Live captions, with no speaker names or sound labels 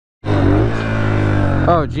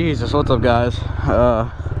Oh Jesus, what's up guys?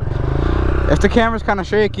 If the camera's kind of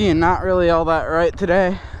shaky and not really all that right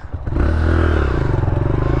today,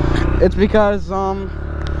 it's because I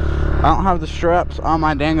don't have the straps on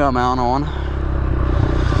my Dango mount on.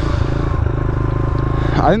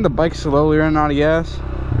 I think the bike's slowly running out of gas.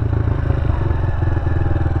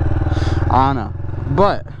 I don't know,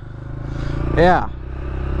 but yeah,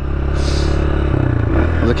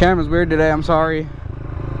 the camera's weird today. I'm sorry.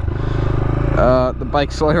 The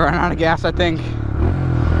bike's slowly running out of gas, I think.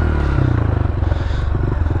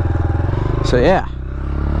 So yeah,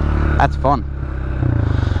 that's fun.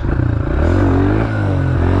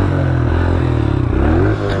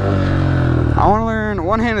 I want to learn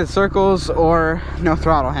one-handed circles or no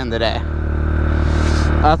throttle hand today.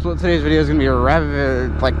 That's what today's video is going to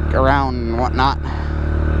be, like around and whatnot.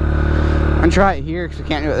 I'm going to try it here because we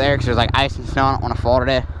can't do it there because there's like ice and snow. I don't want to fall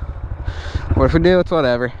today. But if we do, it's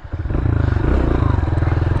whatever.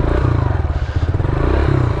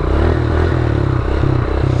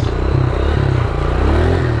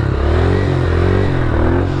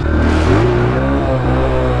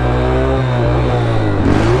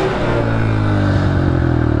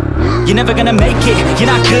 You're never gonna make it,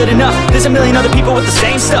 you're not good enough. There's a million other people with the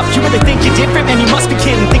same stuff. You really think you're different? Man, you must be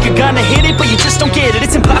kidding. Think you're gonna hit it, but you just don't get it.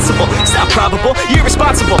 It's impossible, it's not probable, you're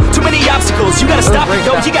irresponsible. Too many obstacles, you gotta stop it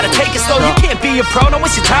though. You gotta take it slow, you can't be a pro. Don't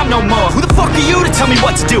waste your time no more. Who the fuck are you to tell me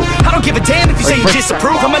what to do? I don't give a damn if you say you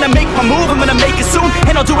disapprove. I'm gonna make my move, I'm gonna make it soon.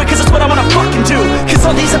 And I'll do it cause it's what I wanna fucking do. Cause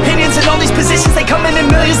all these opinions and all these positions, they come in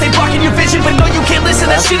millions, they blocking your vision. But no, you can't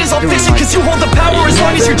listen, that shit is all fiction. Cause you hold the power as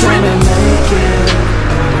long as you're dreaming.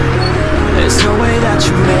 There's no way that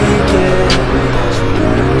you make it,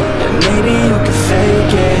 and maybe you can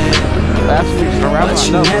fake it, but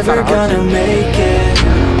you're never gonna make it.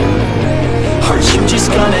 Aren't you just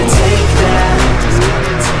gonna take that?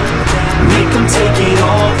 Make them take it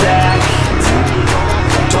all back.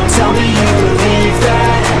 Don't tell me you believe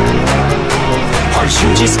that. Aren't you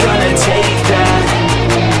just gonna take that?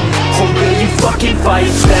 Or will you fucking fight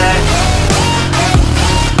back?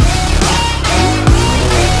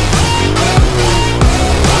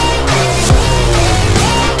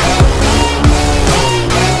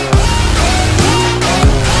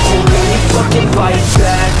 Fight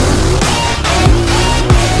back.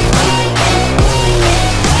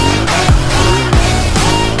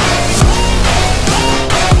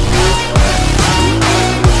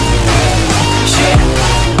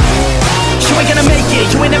 You ain't gonna make it,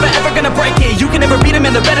 you ain't never ever gonna break it. You can never beat them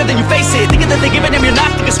and they're better than you face it. Thinking that they give a damn, you're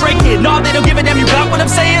not thinking straight, kid. No, they don't give a damn, you got what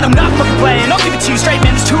I'm saying? I'm not fucking playing, I'll give it to you straight,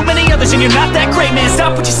 man. There's too many others and you're not that great, man.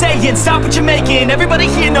 Stop what you're saying, stop what you're making. Everybody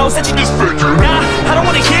here knows that you just faking. Nah, I don't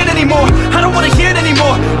wanna hear it anymore, I don't wanna hear it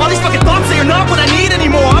anymore. All these fucking thoughts, they are not what I need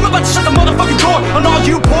anymore. I'm about to shut the motherfucking door on all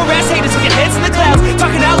you poor ass haters with your heads in the clouds,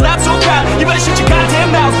 talking out loud so proud. You better shut your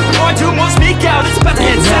goddamn mouth before I do more speak out. It's about to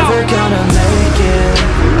head south. Never gonna make it.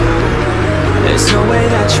 There's no way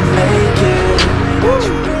that you make it.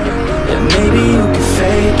 And maybe you can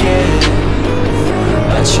fake it,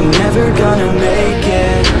 but you're never gonna make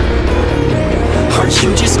it. Aren't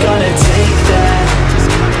you just gonna take that?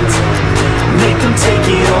 Make them take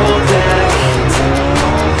it all back.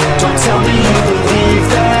 Don't tell me you believe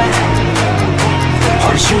that.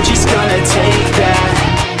 Aren't you just gonna take that?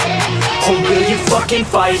 Or will you fucking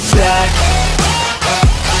fight back?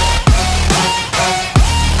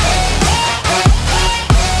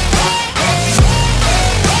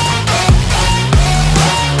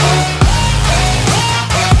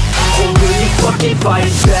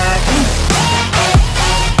 Fight back.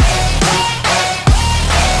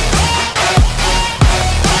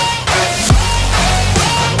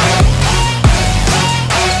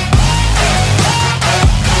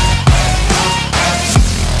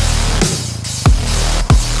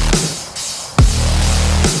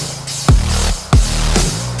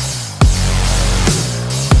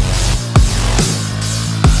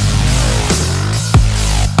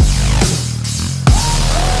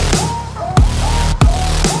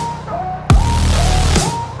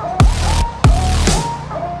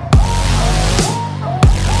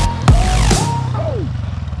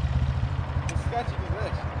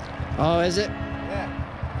 Oh, is it? Yeah.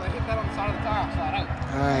 So I hit that on the side of the tire, I'll slide out.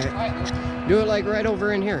 Alright. Do it like right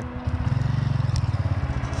over in here.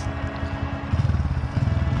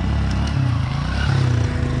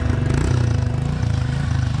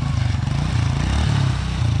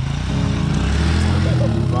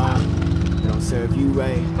 They don't serve you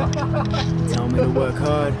right. Tell me to work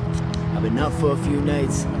hard. I've been up for a few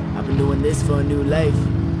nights. I've been doing this for a new life.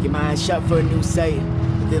 Get my eyes shut for a new sight.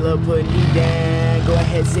 If they love putting you down, go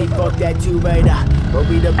ahead, say fuck that too, right?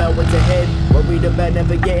 Worried about what's ahead, worried worried about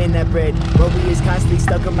never getting that bread. Worry is constantly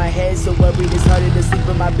stuck in my head, so worried it's harder to sleep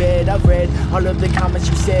in my bed. I've read all of the comments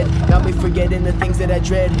you said, got me forgetting the things that I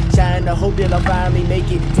dread. Trying to hope that I'll finally make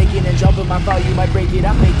it, taking and dropping my fall, you might break it.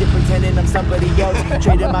 I faked it pretending I'm somebody else,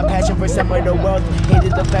 traded my passion for some of the wealth.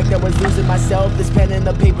 Hated the fact I was losing myself, this pen and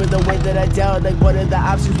the paper, the way that I dealt. Like what are the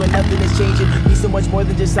options when nothing is changing? Be so much more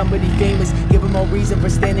than just somebody famous, give them no reason for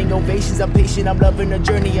standing ovations. I'm patient, I'm loving the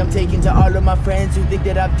journey I'm taking. To all of my friends who think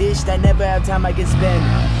that I've dished, I never have time I can spend.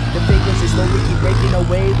 The fake ones just slowly keep breaking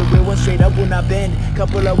away, the real ones straight up will not bend.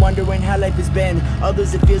 Couple are wondering how life has been,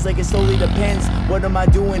 others it feels like it slowly depends. What am I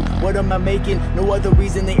doing, what am I making? No other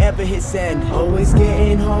reason they ever hit send. Always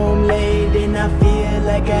getting home late and I feel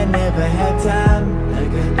like I never have time.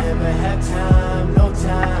 Like I never have time, no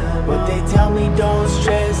time. But they tell me don't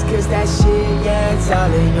stress, cause that shit, yeah, it's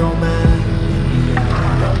all in your mind.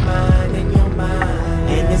 Your mind, in your mind.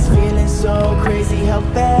 And it's feeling so crazy how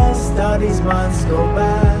fast all these months go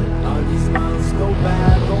by. All these months go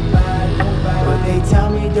by, go by, go by. But they tell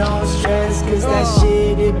me don't stress, cause that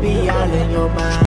shit, it be all in your mind.